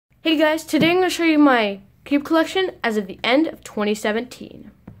Hey guys, today I'm going to show you my cube collection as of the end of 2017.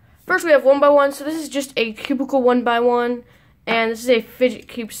 First we have 1x1, so this is just a cubicle 1x1, and this is a fidget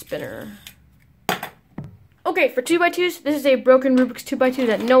cube spinner. Okay, for 2x2s, this is a broken Rubik's 2x2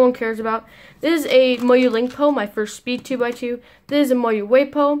 that no one cares about. This is a Moyu Lingpo, my first speed 2x2. This is a Moyu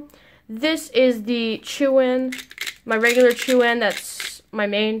Weipo. This is the Chuan, my regular Chuan, that's my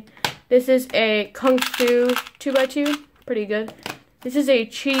main. This is a Kung Fu 2x2, pretty good. This is a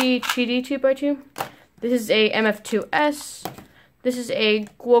Chidi 2x2. This is a MF2S. This is a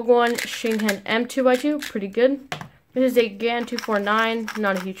Guoguan Xinghen M 2x2, pretty good. This is a Gan 249,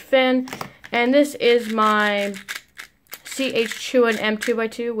 not a huge fan. And this is my CH Chuan M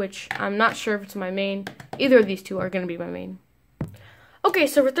 2x2, which I'm not sure if it's my main. Either of these two are going to be my main. Okay,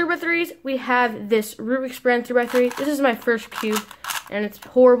 so for 3x3s, we have this Rubik's brand 3x3. This is my first cube, and it's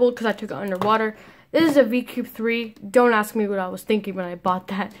horrible because I took it underwater. This is a V-Cube 3. Don't ask me what I was thinking when I bought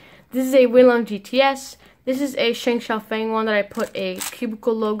that. This is a Weilong GTS. This is a Sheng Xiaofeng one that I put a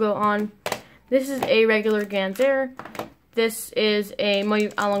cubicle logo on. This is a regular Ganzer. This is a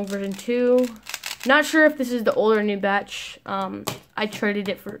Moyu Along version 2. Not sure if this is the old or new batch. I traded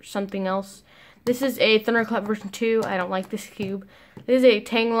it for something else. This is a Thunderclap version 2. I don't like this cube. This is a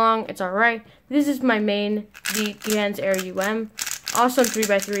Tanglong. It's alright. This is my main, the Gans Air UM. Also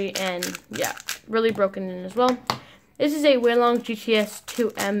 3x3, and yeah, really broken in as well. This is a Weilong GTS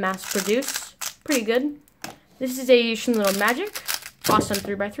 2M mass produced. Pretty good. This is a Yushin Little Magic. Awesome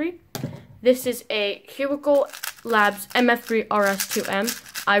 3x3. This is a Cubicle Labs MF3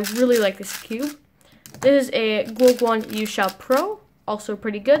 RS2M. I really like this cube. This is a Guoguan Yuxiao Pro. Also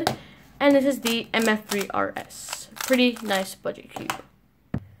pretty good. And this is the MF3 RS. Pretty nice budget cube.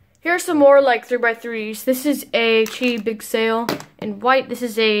 Here are some more like 3x3s. This is a Chi Big Sale in white. This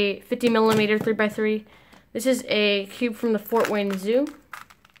is a 50mm 3x3. This is a cube from the Fort Wayne Zoo.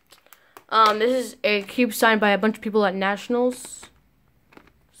 This is a cube signed by a bunch of people at Nationals.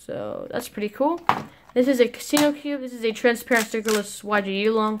 So that's pretty cool. This is a Casino cube. This is a transparent stickerless YG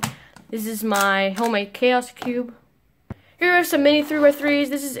Yulong. This is my homemade Chaos cube. Here are some mini 3x3s.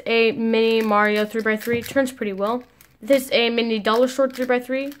 This is a mini Mario 3x3. Turns pretty well. This is a mini Dollar Store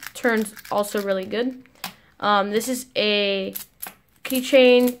 3x3. Turns also really good. This is a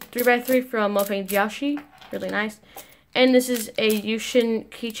keychain 3x3 from Mofeng Jiaoshi. Really nice. And this is a Yushin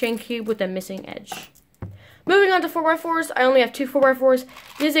keychain cube with a missing edge. Moving on to 4x4s. I only have two 4x4s.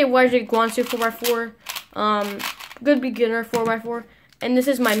 This is a YJ Guangzhou 4x4. Good beginner 4x4. And this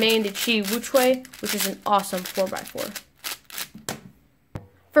is my main, the Chi Wuchui, which is an awesome 4x4.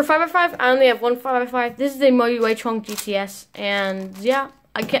 For 5x5, I only have one 5x5. This is a Moyu Weichuang GTS, and yeah,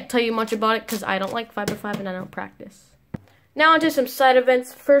 I can't tell you much about it because I don't like 5x5 and I don't practice. Now onto some side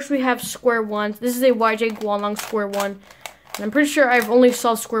events. First we have Square One. This is a YJ Guanlong Square One, and I'm pretty sure I've only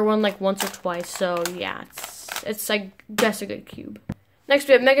saw Square One like once or twice, so yeah, it's I guess a good cube. Next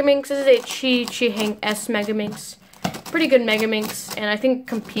we have Megaminx. This is a Chi Heng S Megaminx. Pretty good Megaminx, and I think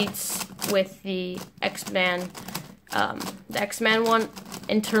competes with the X-Man one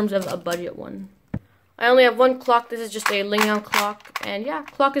in terms of a budget one. I only have one clock. This is just a Lingyang clock, and yeah,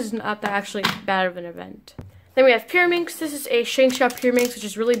 clock is not that actually bad of an event. Then we have Pyraminx. This is a Shengxia Pyraminx, which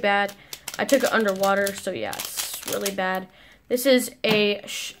is really bad. I took it underwater, so yeah, it's really bad. This is a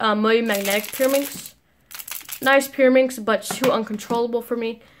Moyu Magnetic Pyraminx. Nice Pyraminx, but too uncontrollable for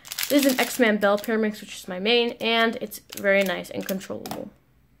me. This is an X-Man Bell Pyraminx, which is my main, and it's very nice and controllable.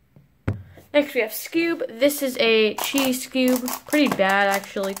 Next we have Scube. This is a Chi Scube. Pretty bad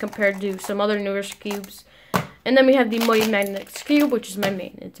actually compared to some other newer Scubes. And then we have the Moyu Magnetic Scube, which is my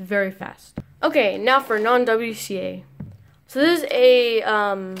main. It's very fast. Okay, now for non-WCA. So this is a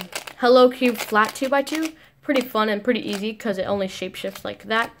Hello Cube flat 2x2. Pretty fun and pretty easy because it only shapeshifts like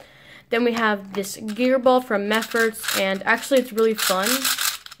that. Then we have this Gear Ball from Mefferts, and actually it's really fun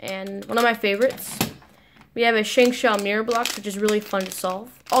and one of my favorites. We have a Shengxiao Mirror Block, which is really fun to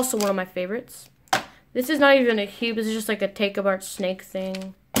solve. Also one of my favorites. This is not even a cube. This is just like a take-apart snake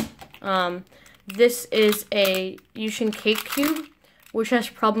thing. This is a Yushin Cake Cube, which has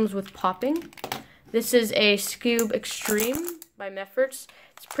problems with popping. This is a Scube Extreme by Mefferts.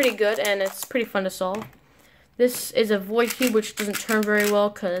 It's pretty good, and it's pretty fun to solve. This is a Void Cube, which doesn't turn very well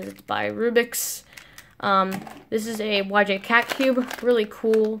because it's by Rubik's. This is a YJ Cat Cube. Really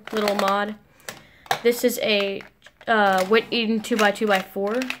cool little mod. This is a Wit Eden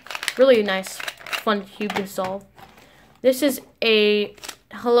 2x2x4. Really nice, fun cube to solve. This is a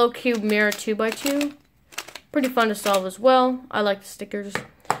Hello Cube Mirror 2x2. Pretty fun to solve as well. I like the stickers.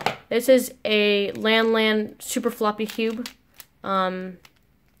 This is a Lan super floppy cube.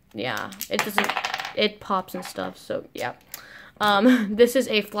 Yeah, it pops and stuff, so yeah. This is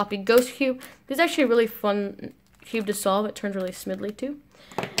a floppy ghost cube. This is actually a really fun cube to solve. It turns really smoothly too.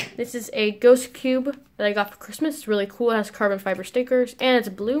 This is a ghost cube that I got for Christmas. It's really cool. It has carbon fiber stickers and it's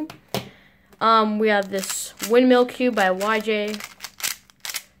blue. We have this windmill cube by YJ.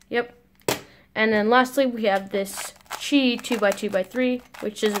 Yep. And then lastly, we have this Chi 2x2x3,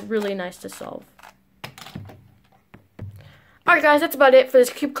 which is really nice to solve. Alright guys, that's about it for this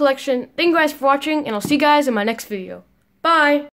cube collection. Thank you guys for watching, and I'll see you guys in my next video. Bye!